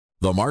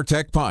The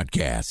MarTech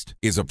Podcast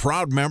is a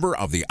proud member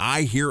of the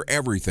I Hear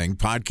Everything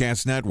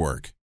Podcast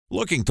Network.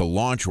 Looking to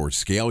launch or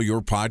scale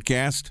your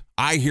podcast?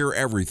 I Hear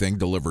Everything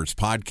delivers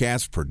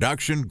podcast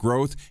production,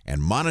 growth,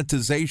 and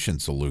monetization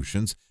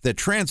solutions that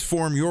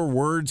transform your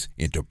words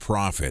into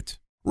profit.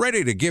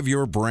 Ready to give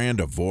your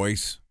brand a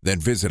voice? Then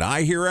visit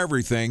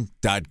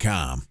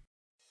iheareverything.com.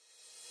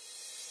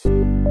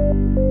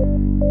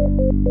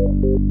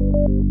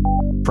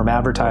 From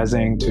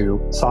advertising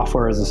to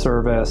software as a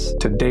service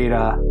to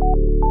data.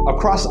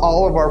 Across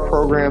all of our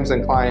programs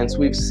and clients,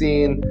 we've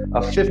seen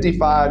a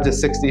 55 to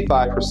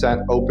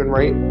 65% open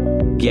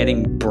rate.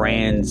 Getting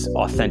brands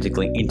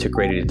authentically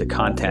integrated into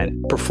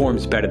content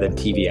performs better than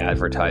TV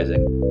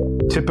advertising.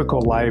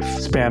 Typical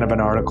lifespan of an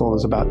article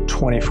is about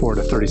 24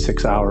 to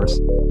 36 hours.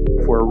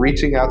 If we're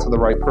reaching out to the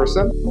right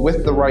person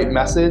with the right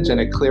message and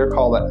a clear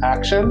call to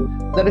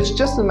action, then it's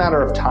just a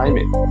matter of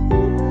timing.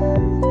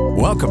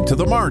 Welcome to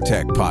the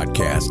MarTech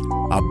Podcast,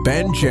 a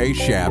Ben J.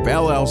 Schaap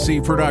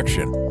LLC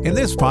production. In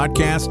this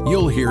podcast,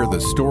 you'll hear the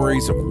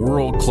stories of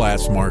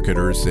world-class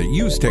marketers that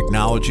use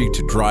technology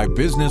to drive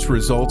business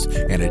results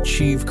and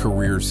achieve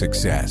career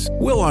success.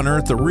 We'll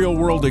unearth the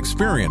real-world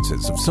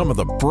experiences of some of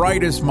the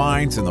brightest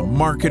minds in the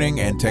marketing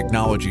and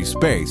technology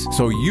space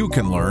so you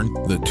can learn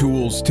the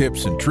tools,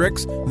 tips, and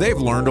tricks they've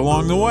learned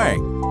along the way.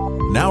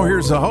 Now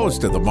here's the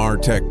host of the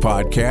MarTech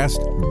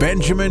Podcast,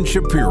 Benjamin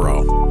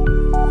Shapiro.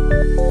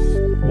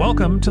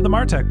 Welcome to the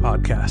MarTech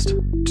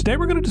Podcast. Today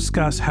we're going to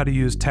discuss how to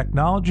use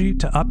technology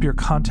to up your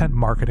content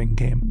marketing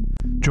game.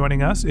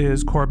 Joining us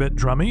is Corbett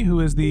Drummey, who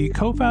is the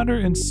co-founder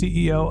and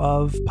CEO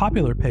of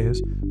Popular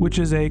Pays, which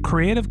is a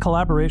creative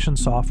collaboration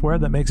software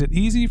that makes it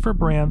easy for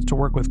brands to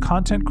work with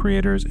content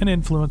creators and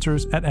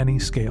influencers at any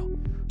scale.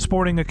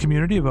 Sporting a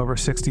community of over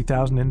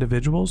 60,000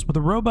 individuals with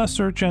a robust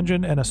search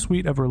engine and a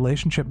suite of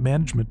relationship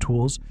management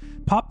tools,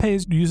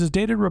 PopPays uses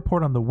data to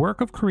report on the work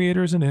of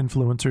creators and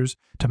influencers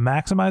to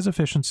maximize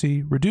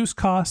efficiency, reduce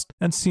cost,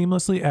 and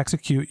seamlessly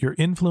execute your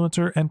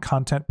influencer and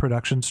content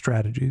production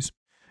strategies.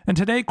 And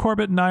today,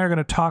 Corbett and I are going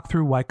to talk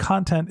through why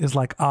content is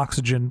like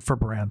oxygen for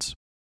brands.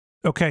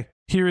 Okay,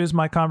 here is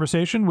my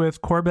conversation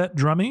with Corbett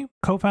Drummey,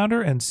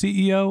 co-founder and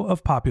CEO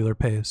of Popular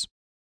Pays.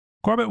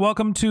 Corbett,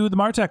 welcome to the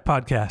MarTech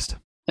Podcast.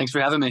 Thanks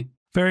for having me.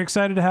 Very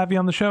excited to have you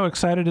on the show.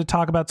 Excited to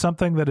talk about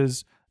something that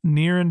is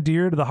near and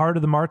dear to the heart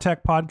of the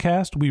MarTech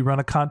Podcast. We run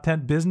a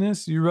content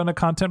business. You run a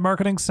content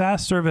marketing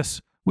SaaS service.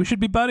 We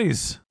should be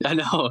buddies. I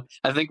know.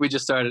 I think we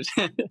just started.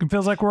 It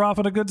feels like we're off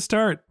on a good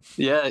start.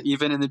 Yeah,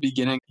 even in the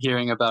beginning,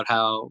 hearing about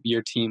how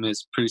your team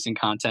is producing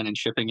content and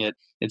shipping it,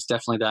 it's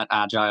definitely that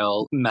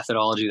agile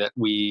methodology that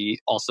we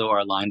also are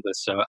aligned with.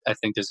 So I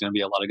think there's going to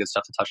be a lot of good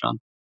stuff to touch on.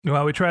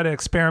 Well, we try to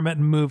experiment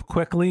and move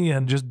quickly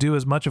and just do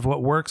as much of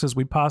what works as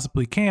we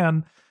possibly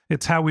can.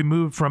 It's how we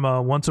moved from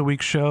a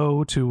once-a-week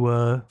show to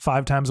a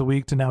 5 times a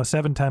week to now a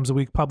 7 times a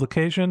week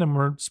publication, and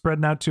we're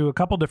spreading out to a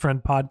couple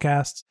different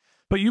podcasts.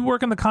 But you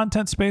work in the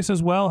content space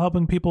as well,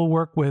 helping people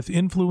work with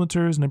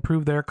influencers and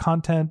improve their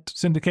content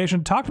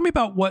syndication. Talk to me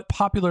about what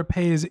Popular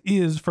Pays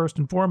is first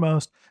and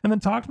foremost, and then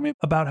talk to me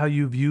about how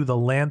you view the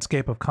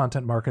landscape of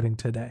content marketing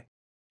today.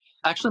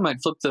 Actually, I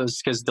might flip those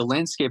because the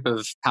landscape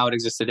of how it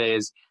exists today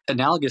is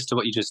analogous to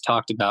what you just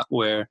talked about,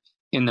 where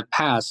in the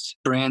past,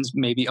 brands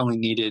maybe only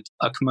needed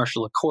a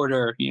commercial a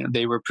quarter.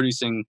 They were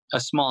producing a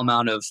small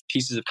amount of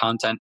pieces of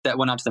content that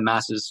went out to the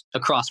masses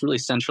across really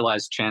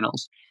centralized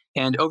channels.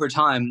 And over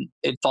time,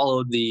 it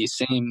followed the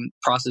same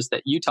process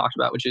that you talked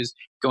about, which is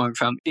going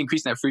from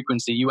increasing that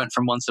frequency. You went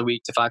from once a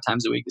week to 5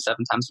 times a week to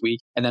 7 times a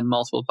week, and then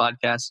multiple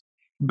podcasts.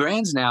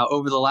 Brands now,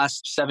 over the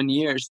last 7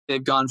 years,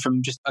 they've gone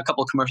from just a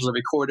couple of commercials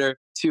every quarter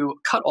to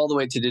cut all the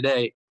way to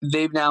today.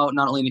 They've now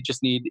not only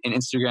just need an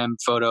Instagram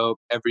photo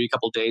every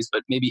couple of days,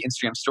 but maybe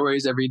Instagram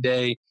stories every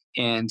day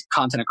and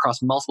content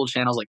across multiple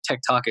channels like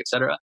TikTok,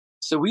 etc.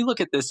 So we look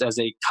at this as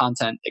a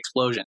content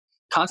explosion.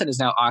 Content is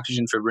now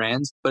oxygen for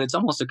brands, but it's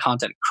almost a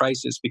content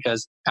crisis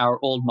because our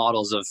old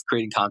models of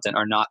creating content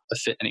are not a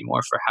fit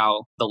anymore for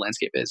how the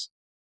landscape is.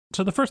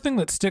 So the first thing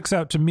that sticks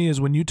out to me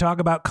is when you talk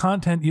about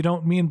content, you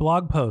don't mean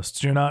blog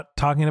posts. You're not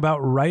talking about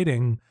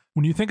writing.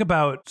 When you think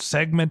about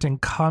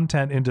segmenting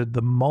content into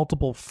the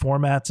multiple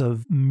formats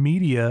of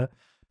media,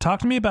 talk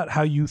to me about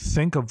how you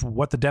think of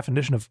what the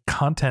definition of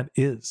content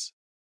is.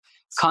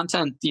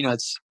 Content,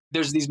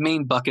 there's these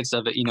main buckets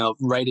of it,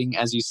 writing,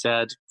 as you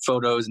said,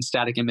 photos and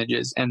static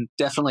images, and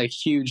definitely a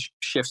huge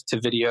shift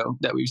to video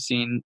that we've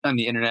seen on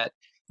the internet.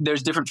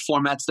 There's different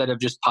formats that have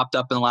just popped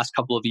up in the last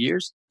couple of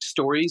years.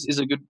 Stories is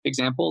a good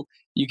example.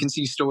 You can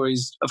see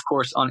stories, of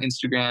course, on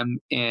Instagram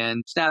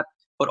and Snap,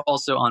 but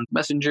also on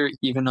Messenger,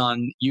 even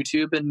on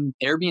YouTube and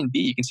Airbnb.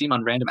 You can see them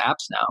on random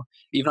apps now,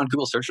 even on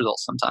Google search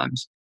results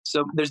sometimes.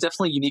 So there's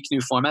definitely unique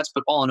new formats,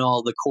 but all in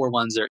all, the core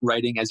ones are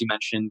writing, as you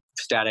mentioned,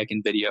 static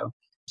and video.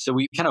 So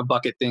we kind of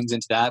bucket things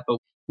into that, but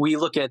we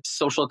look at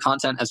social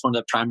content as one of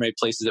the primary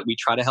places that we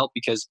try to help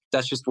because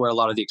that's just where a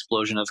lot of the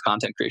explosion of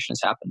content creation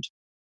has happened.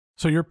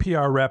 So your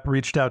PR rep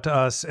reached out to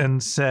us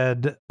and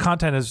said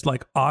content is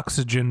like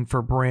oxygen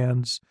for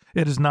brands.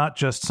 It is not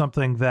just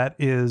something that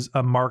is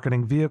a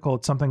marketing vehicle.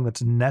 It's something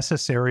that's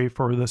necessary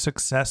for the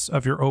success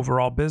of your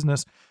overall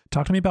business.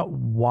 Talk to me about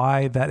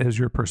why that is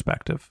your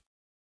perspective.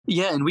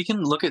 Yeah, and we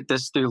can look at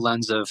this through the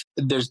lens of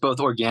there's both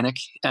organic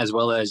as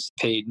well as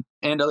paid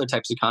and other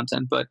types of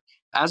content. But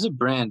as a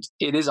brand,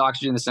 it is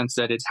oxygen in the sense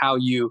that it's how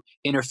you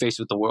interface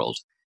with the world.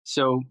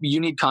 So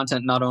you need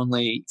content not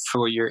only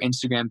for your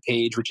Instagram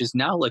page, which is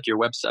now like your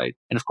website.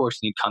 And of course,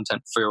 you need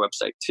content for your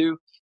website too,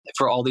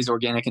 for all these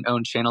organic and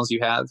owned channels you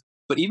have.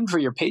 But even for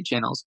your paid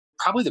channels,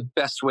 probably the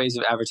best ways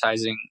of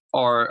advertising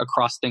are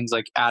across things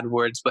like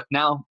AdWords, but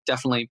now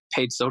definitely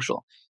paid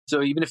social.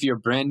 So even if you're a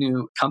brand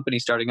new company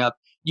starting up,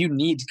 you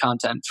need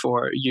content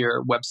for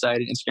your website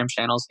and Instagram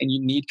channels, and you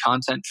need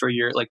content for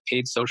your like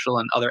paid social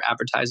and other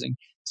advertising.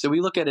 So we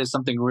look at it as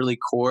something really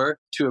core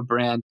to a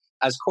brand,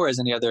 as core as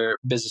any other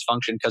business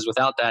function, because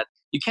without that,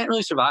 you can't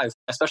really survive,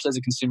 especially as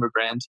a consumer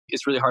brand.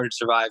 It's really hard to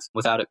survive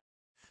without it.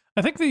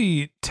 I think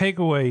the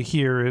takeaway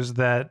here is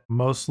that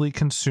mostly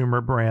consumer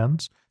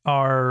brands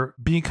are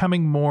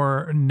becoming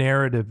more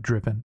narrative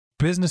driven.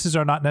 Businesses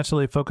are not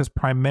necessarily focused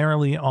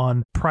primarily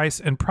on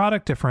price and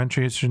product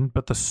differentiation,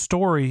 but the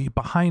story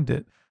behind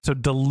it. So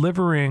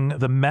delivering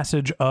the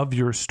message of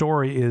your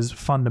story is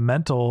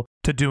fundamental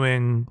to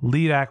doing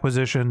lead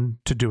acquisition,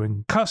 to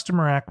doing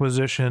customer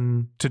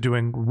acquisition, to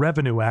doing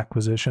revenue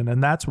acquisition.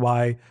 And that's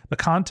why the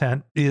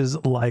content is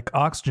like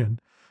oxygen.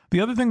 The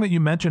other thing that you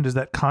mentioned is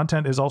that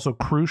content is also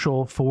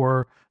crucial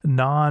for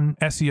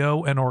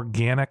non-SEO and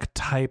organic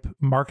type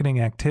marketing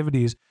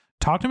activities.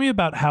 Talk to me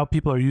about how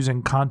people are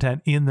using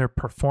content in their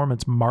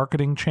performance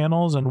marketing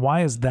channels, and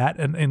why is that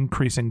an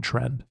increasing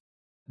trend?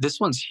 This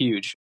one's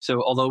huge.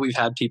 So although we've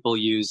had people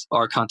use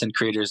our content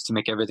creators to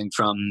make everything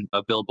from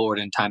a billboard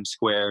in Times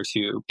Square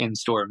to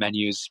in-store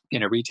menus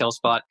in a retail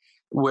spot,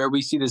 where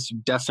we see this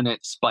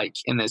definite spike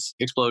in this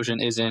explosion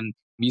is in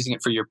using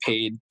it for your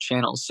paid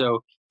channels.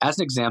 So as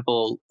an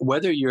example,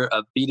 whether you're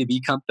a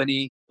B2B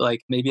company,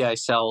 like maybe I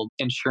sell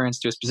insurance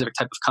to a specific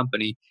type of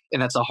company,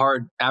 and that's a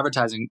hard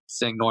advertising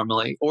thing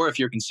normally, or if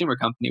you're a consumer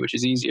company, which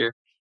is easier,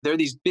 there are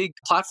these big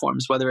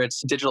platforms, whether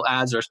it's digital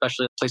ads or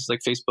especially places like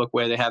Facebook,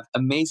 where they have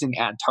amazing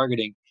ad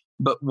targeting.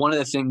 But one of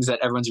the things that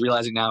everyone's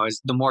realizing now is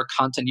the more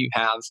content you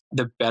have,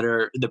 the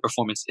better the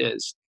performance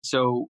is.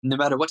 So no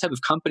matter what type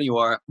of company you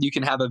are, you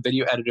can have a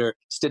video editor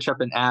stitch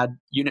up an ad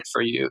unit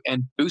for you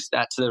and boost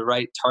that to the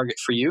right target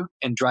for you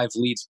and drive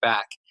leads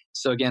back.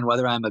 So again,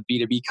 whether I'm a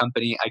B2B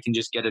company, I can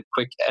just get a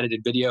quick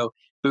edited video,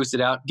 boost it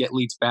out, get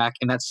leads back,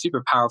 and that's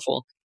super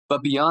powerful.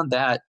 But beyond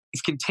that,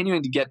 it's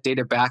continuing to get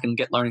data back and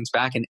get learnings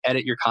back and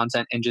edit your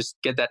content and just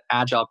get that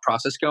agile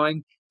process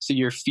going. So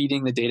you're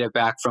feeding the data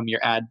back from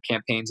your ad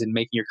campaigns and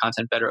making your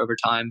content better over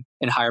time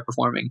and higher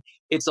performing.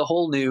 It's a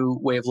whole new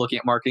way of looking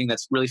at marketing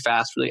that's really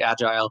fast, really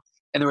agile.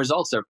 And the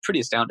results are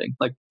pretty astounding.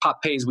 Like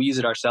Pop Pays, we use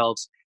it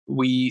ourselves.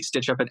 We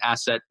stitch up an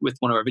asset with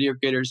one of our video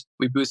creators.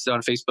 We boost it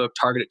on Facebook,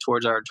 target it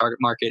towards our target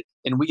market,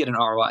 and we get an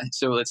ROI.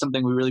 So it's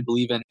something we really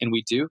believe in and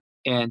we do.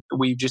 And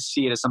we just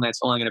see it as something that's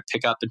only going to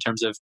pick up in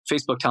terms of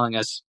Facebook telling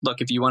us,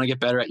 look, if you want to get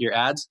better at your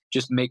ads,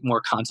 just make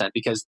more content,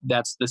 because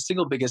that's the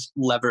single biggest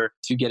lever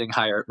to getting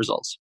higher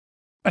results.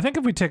 I think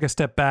if we take a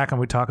step back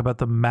and we talk about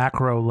the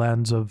macro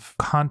lens of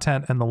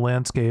content and the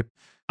landscape,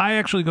 I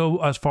actually go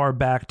as far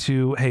back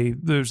to, hey,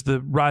 there's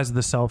the rise of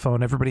the cell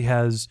phone. Everybody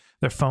has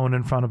their phone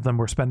in front of them.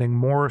 We're spending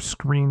more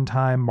screen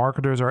time.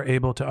 Marketers are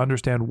able to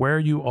understand where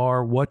you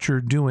are, what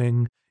you're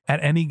doing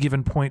at any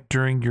given point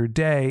during your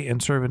day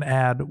and serve an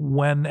ad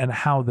when and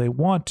how they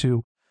want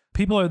to.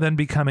 People are then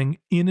becoming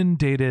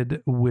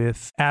inundated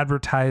with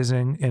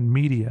advertising and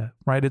media,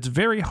 right? It's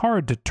very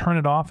hard to turn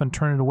it off and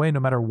turn it away no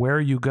matter where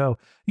you go.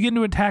 You get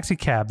into a taxi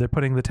cab, they're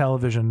putting the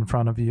television in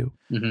front of you.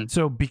 Mm-hmm.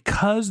 So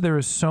because there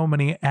is so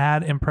many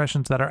ad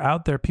impressions that are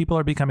out there, people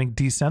are becoming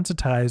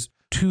desensitized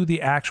to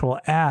the actual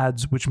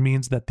ads, which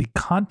means that the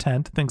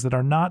content, things that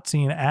are not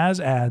seen as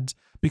ads,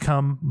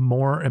 become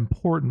more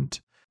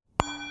important.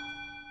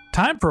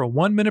 Time for a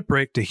 1-minute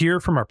break to hear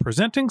from our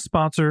presenting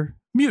sponsor,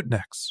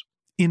 Mutinex.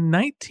 In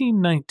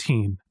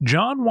 1919,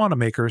 John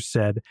Wanamaker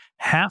said,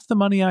 "Half the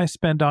money I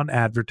spend on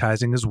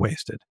advertising is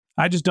wasted.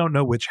 I just don't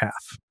know which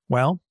half."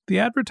 Well, the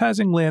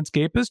advertising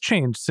landscape has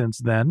changed since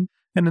then,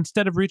 and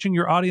instead of reaching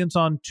your audience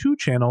on 2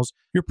 channels,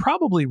 you're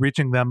probably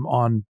reaching them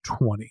on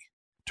 20.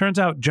 Turns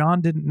out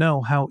John didn't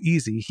know how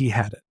easy he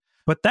had it.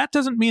 But that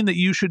doesn't mean that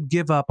you should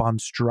give up on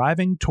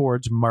striving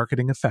towards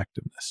marketing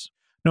effectiveness.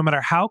 No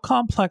matter how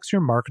complex your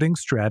marketing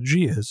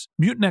strategy is,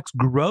 Mutinex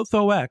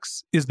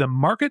GrowthOS is the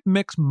market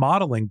mix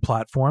modeling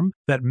platform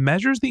that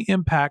measures the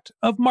impact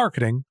of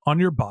marketing on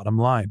your bottom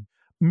line.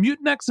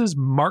 Mutinex's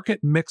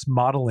market mix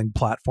modeling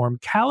platform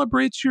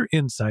calibrates your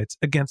insights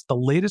against the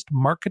latest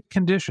market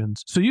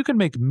conditions so you can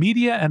make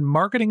media and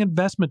marketing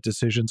investment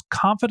decisions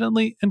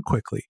confidently and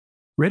quickly.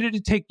 Ready to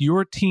take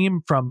your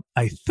team from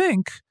I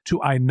think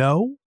to I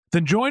know?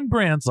 Then join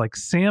brands like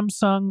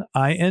Samsung,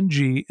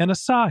 ING, and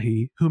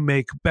Asahi who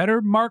make better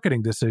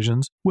marketing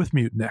decisions with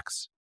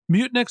Mutinex.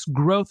 Mutinex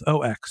Growth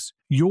OX.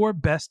 Your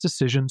best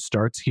decision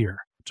starts here.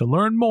 To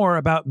learn more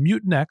about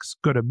Mutinex,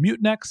 go to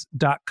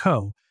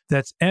mutinex.co.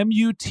 That's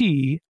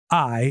MUTINEX.co.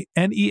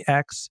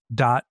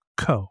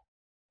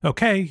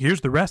 Okay,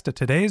 here's the rest of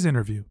today's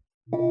interview.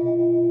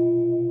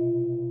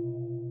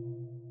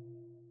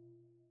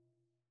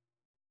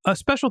 A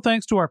special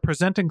thanks to our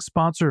presenting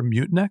sponsor,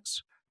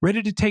 Mutinex.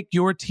 Ready to take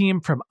your team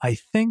from I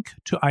think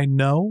to I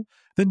know?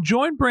 Then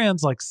join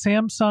brands like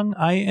Samsung,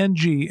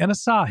 ING, and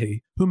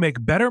Asahi who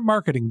make better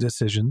marketing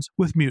decisions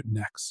with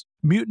Mutinex.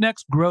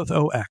 Mutinex Growth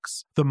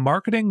OX, the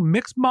marketing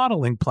mix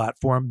modeling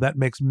platform that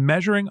makes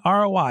measuring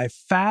ROI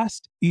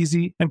fast,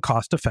 easy, and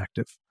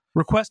cost-effective.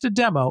 Request a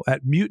demo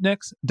at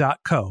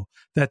mutinex.co.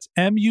 That's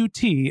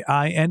MUTINEX.co.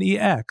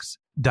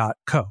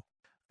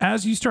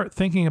 As you start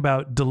thinking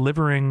about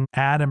delivering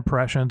ad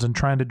impressions and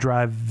trying to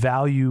drive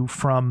value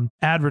from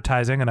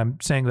advertising, and I'm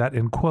saying that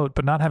in quote,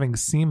 but not having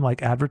seem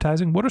like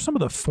advertising, what are some of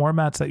the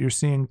formats that you're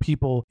seeing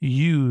people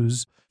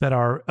use that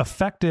are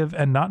effective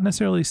and not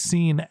necessarily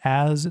seen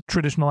as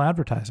traditional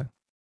advertising?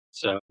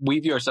 So we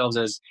view ourselves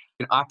as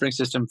an operating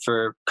system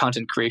for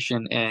content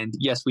creation. And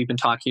yes, we've been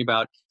talking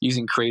about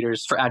using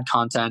creators for ad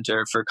content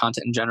or for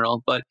content in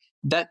general, but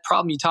that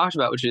problem you talked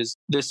about, which is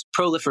this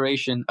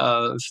proliferation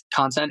of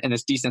content and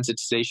this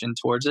desensitization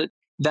towards it,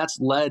 that's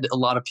led a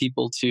lot of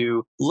people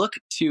to look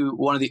to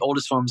one of the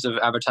oldest forms of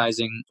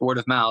advertising, word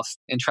of mouth,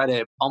 and try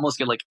to almost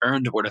get like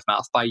earned word of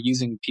mouth by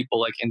using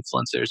people like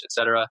influencers, et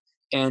cetera.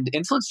 And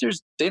influencers,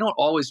 they don't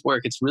always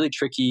work. It's really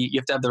tricky. You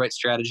have to have the right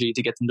strategy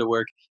to get them to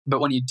work. But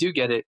when you do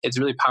get it, it's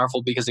really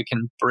powerful because it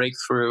can break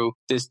through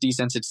this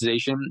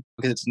desensitization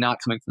because it's not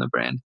coming from the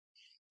brand.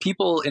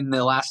 People in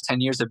the last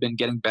 10 years have been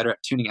getting better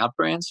at tuning out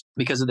brands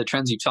because of the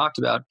trends you talked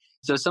about.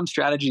 So some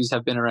strategies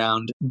have been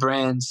around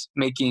brands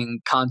making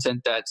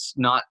content that's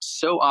not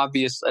so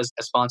obvious as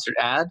a sponsored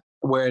ad,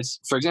 where it's,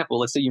 for example,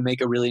 let's say you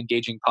make a really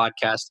engaging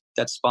podcast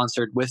that's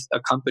sponsored with a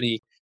company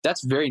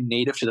that's very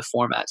native to the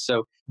format.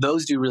 So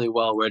those do really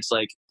well where it's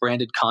like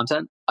branded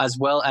content, as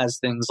well as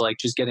things like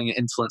just getting an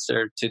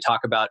influencer to talk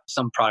about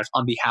some product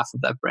on behalf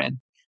of that brand.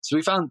 So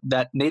we found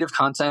that native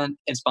content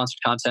and sponsored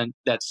content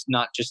that's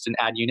not just an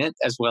ad unit,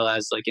 as well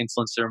as like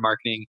influencer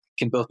marketing,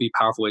 can both be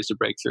powerful ways to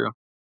break through.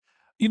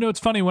 You know,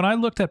 it's funny. When I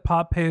looked at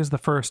PopPays the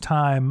first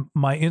time,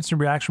 my instant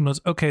reaction was,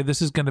 okay,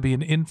 this is going to be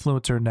an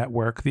influencer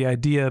network. The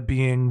idea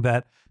being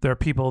that there are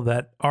people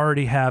that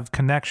already have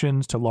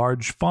connections to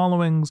large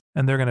followings,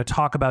 and they're going to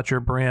talk about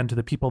your brand to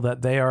the people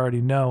that they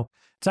already know.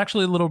 It's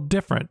actually a little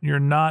different. You're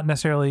not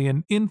necessarily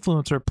an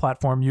influencer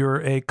platform.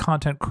 You're a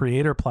content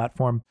creator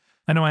platform.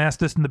 I know I asked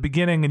this in the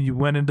beginning and you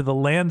went into the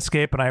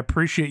landscape, and I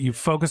appreciate you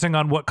focusing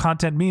on what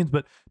content means,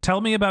 but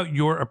tell me about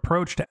your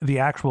approach to the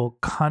actual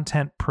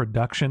content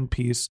production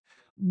piece.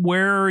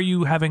 Where are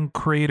you having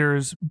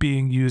creators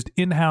being used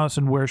in-house,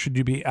 and where should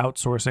you be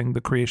outsourcing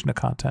the creation of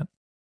content?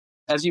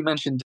 As you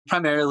mentioned,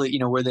 primarily,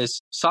 we're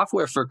this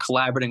software for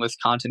collaborating with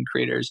content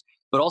creators,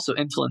 but also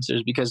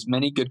influencers, because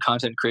many good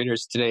content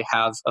creators today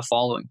have a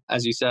following,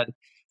 as you said.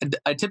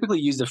 I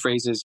typically use the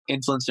phrases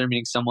influencer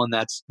meaning someone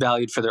that's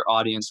valued for their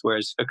audience,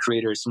 whereas a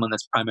creator is someone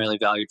that's primarily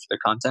valued for their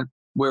content.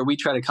 Where we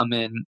try to come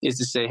in is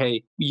to say,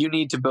 hey, you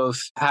need to both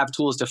have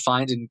tools to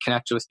find and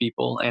connect with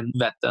people and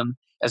vet them,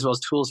 as well as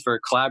tools for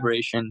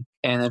collaboration,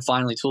 and then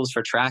finally tools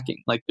for tracking,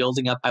 like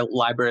building up a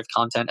library of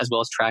content as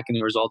well as tracking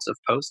the results of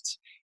posts.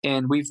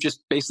 And we've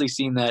just basically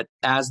seen that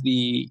as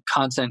the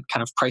content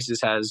kind of crisis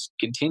has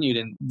continued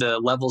and the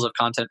levels of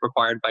content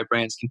required by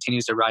brands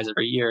continues to rise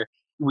every year,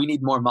 we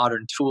need more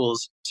modern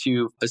tools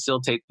to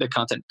facilitate the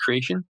content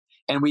creation.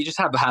 And we just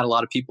have had a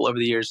lot of people over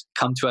the years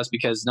come to us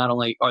because not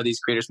only are these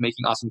creators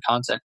making awesome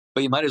content,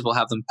 but you might as well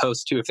have them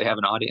post too if they have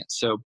an audience.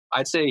 So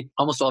I'd say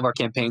almost all of our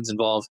campaigns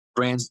involve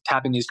brands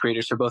tapping these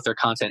creators for both their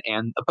content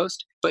and a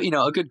post. But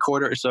a good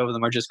quarter or so of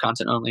them are just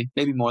content only,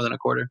 maybe more than a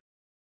quarter.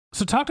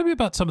 So talk to me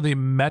about some of the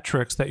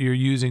metrics that you're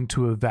using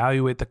to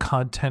evaluate the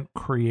content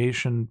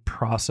creation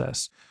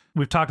process.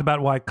 We've talked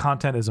about why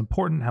content is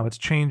important, how it's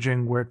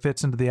changing, where it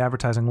fits into the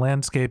advertising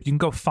landscape. You can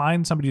go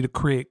find somebody to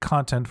create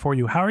content for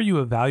you. How are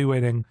you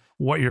evaluating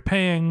what you're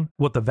paying,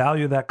 what the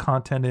value of that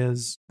content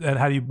is, and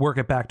how do you work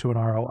it back to an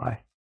ROI?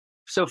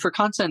 So for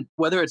content,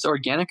 whether it's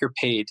organic or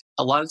paid,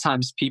 a lot of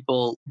times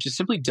people just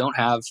simply don't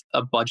have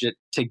a budget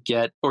to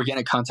get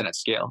organic content at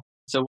scale.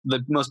 So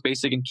the most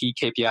basic and key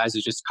KPIs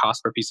is just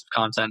cost per piece of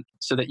content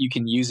so that you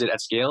can use it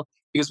at scale.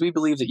 Because we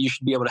believe that you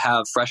should be able to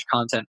have fresh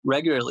content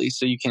regularly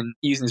so you can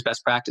use these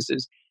best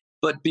practices.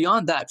 But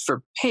beyond that,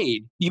 for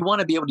paid, you want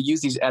to be able to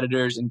use these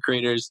editors and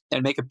creators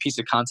and make a piece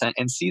of content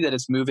and see that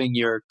it's moving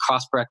your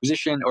cost per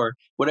acquisition or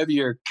whatever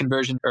your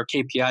conversion or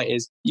KPI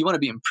is. You want to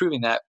be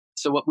improving that.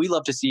 So what we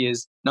love to see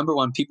is, number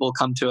one, people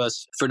come to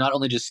us for not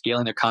only just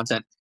scaling their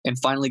content and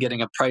finally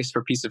getting a price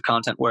per piece of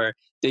content where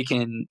they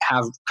can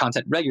have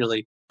content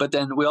regularly. But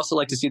then we also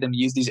like to see them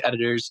use these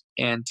editors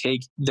and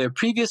take their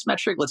previous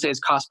metric, let's say it's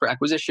cost per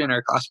acquisition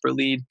or cost per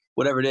lead,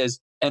 whatever it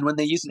is. And when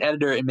they use an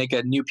editor and make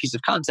a new piece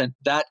of content,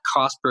 that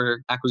cost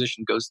per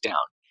acquisition goes down.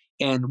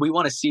 And we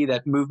want to see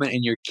that movement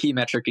in your key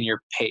metric in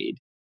your paid.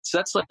 So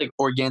that's like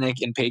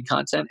organic and paid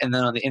content. And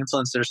then on the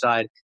influencer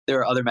side, there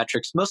are other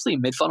metrics, mostly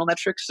mid-funnel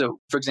metrics. So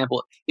for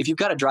example, if you've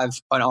got to drive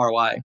an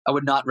ROI, I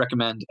would not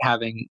recommend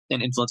having an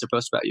influencer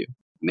post about you.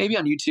 Maybe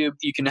on YouTube,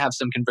 you can have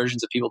some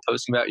conversions of people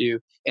posting about you,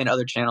 and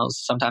other channels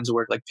sometimes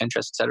work like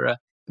Pinterest, etc.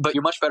 But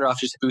you're much better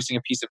off just boosting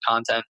a piece of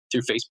content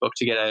through Facebook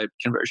to get a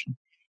conversion.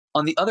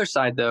 On the other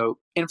side, though,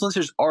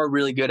 influencers are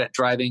really good at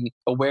driving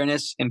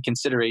awareness and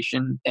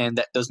consideration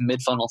and those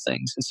mid-funnel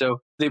things. And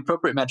so the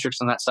appropriate metrics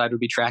on that side would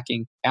be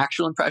tracking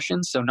actual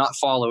impressions, so not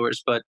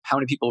followers, but how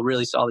many people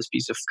really saw this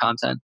piece of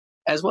content.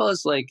 As well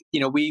as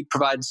we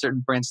provide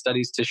certain brand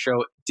studies to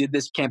show, did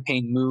this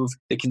campaign move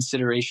the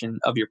consideration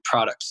of your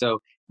product? So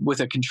with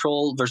a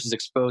control versus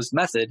exposed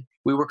method,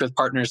 we work with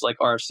partners like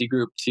RFC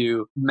Group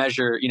to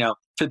measure,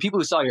 for the people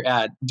who saw your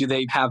ad, do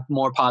they have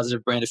more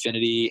positive brand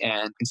affinity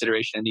and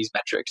consideration in these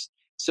metrics?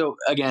 So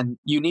again,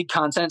 you need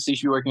content, so you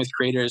should be working with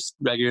creators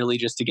regularly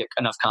just to get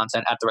enough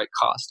content at the right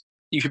cost.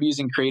 You should be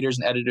using creators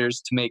and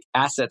editors to make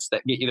assets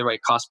that get you the right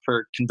cost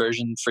per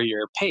conversion for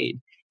your paid,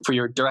 for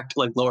your direct,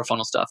 lower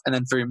funnel stuff. And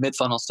then for your mid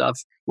funnel stuff,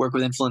 work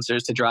with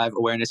influencers to drive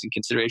awareness and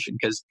consideration,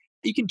 because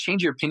you can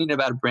change your opinion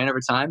about a brand over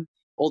time.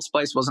 Old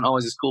Spice wasn't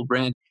always this cool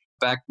brand.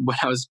 Back when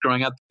I was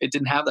growing up, it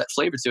didn't have that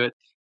flavor to it.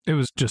 It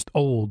was just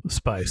Old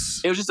Spice.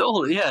 It was just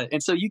old, yeah.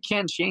 And so you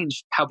can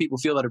change how people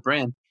feel about a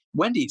brand.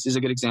 Wendy's is a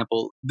good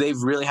example.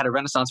 They've really had a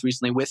renaissance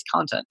recently with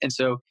content. And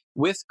so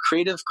with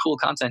creative, cool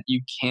content,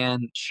 you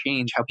can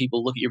change how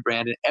people look at your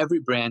brand, and every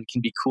brand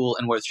can be cool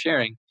and worth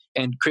sharing.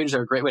 And creators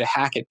are a great way to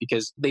hack it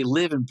because they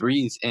live and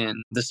breathe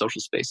in the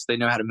social space. They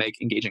know how to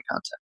make engaging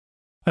content.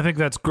 I think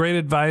that's great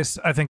advice.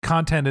 I think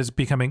content is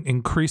becoming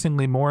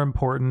increasingly more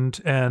important.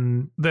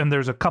 And then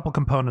there's a couple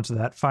components of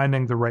that: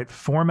 finding the right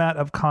format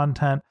of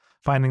content,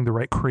 finding the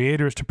right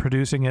creators to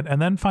producing it,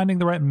 and then finding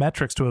the right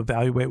metrics to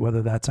evaluate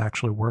whether that's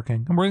actually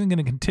working. And we're going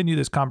to continue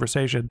this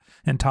conversation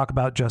and talk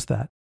about just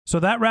that. So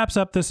that wraps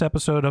up this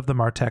episode of the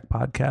MarTech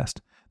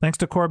Podcast. Thanks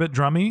to Corbett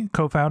Drummey,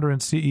 co-founder and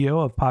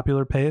CEO of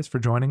Popular Pays, for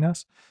joining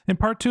us. In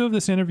part 2 of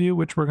this interview,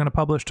 which we're going to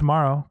publish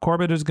tomorrow,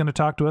 Corbett is going to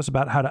talk to us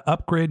about how to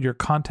upgrade your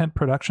content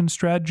production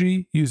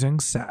strategy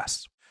using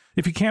SaaS.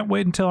 If you can't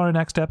wait until our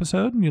next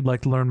episode and you'd like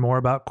to learn more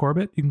about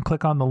Corbett, you can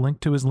click on the link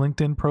to his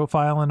LinkedIn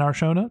profile in our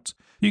show notes.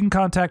 You can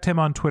contact him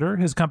on Twitter.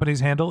 His company's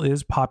handle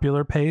is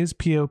Popular Pays,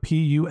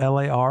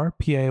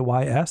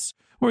 POPULARPAYS,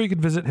 or you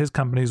can visit his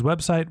company's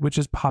website, which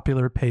is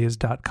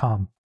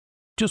popularpays.com.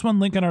 Just one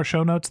link in our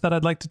show notes that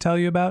I'd like to tell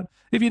you about.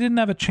 If you didn't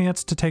have a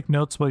chance to take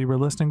notes while you were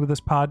listening to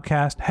this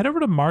podcast, head over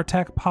to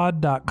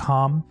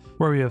martechpod.com,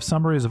 where we have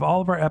summaries of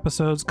all of our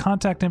episodes,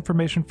 contact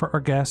information for our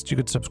guests. You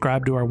could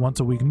subscribe to our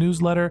once-a-week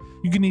newsletter.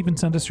 You can even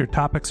send us your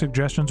topic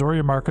suggestions or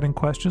your marketing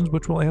questions,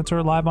 which we'll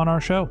answer live on our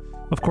show.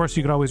 Of course,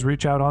 you could always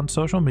reach out on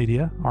social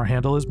media. Our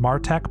handle is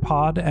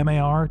martechpod,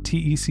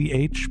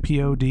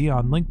 MARTECHPOD,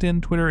 on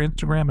LinkedIn, Twitter,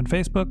 Instagram, and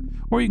Facebook.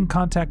 Or you can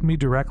contact me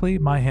directly.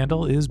 My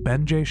handle is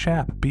Ben J.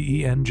 Shap,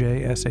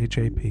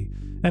 BENJSHAP.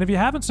 And if you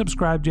haven't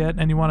subscribed yet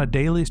and you want a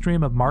daily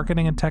stream of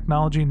marketing and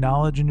technology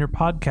knowledge in your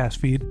podcast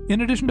feed, in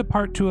addition to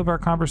part 2 of our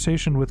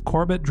conversation with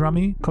Corbett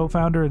Drummey,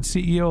 co-founder and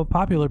CEO of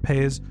Popular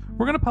Pays,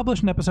 we're going to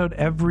publish an episode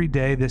every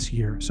day this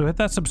year. So hit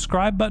that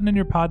subscribe button in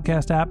your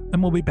podcast app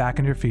and we'll be back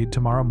in your feed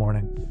tomorrow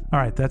morning. All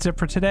right, that's it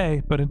for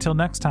today. But until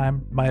next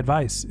time, my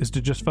advice is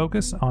to just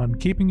focus on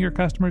keeping your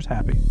customers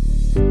happy.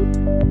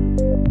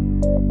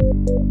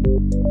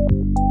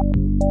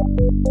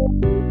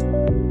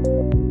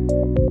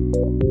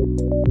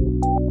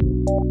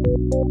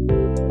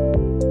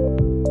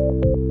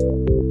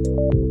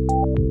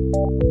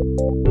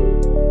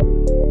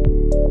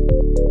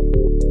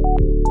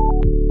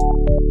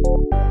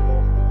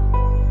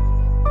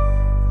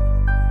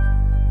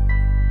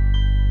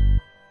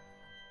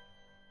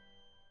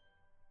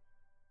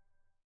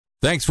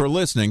 Thanks for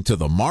listening to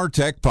the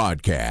MarTech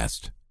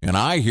Podcast, an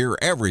I Hear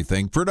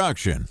Everything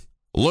production.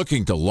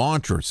 Looking to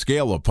launch or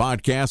scale a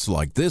podcast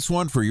like this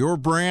one for your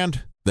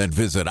brand? Then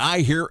visit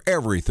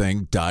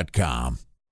iheareverything.com.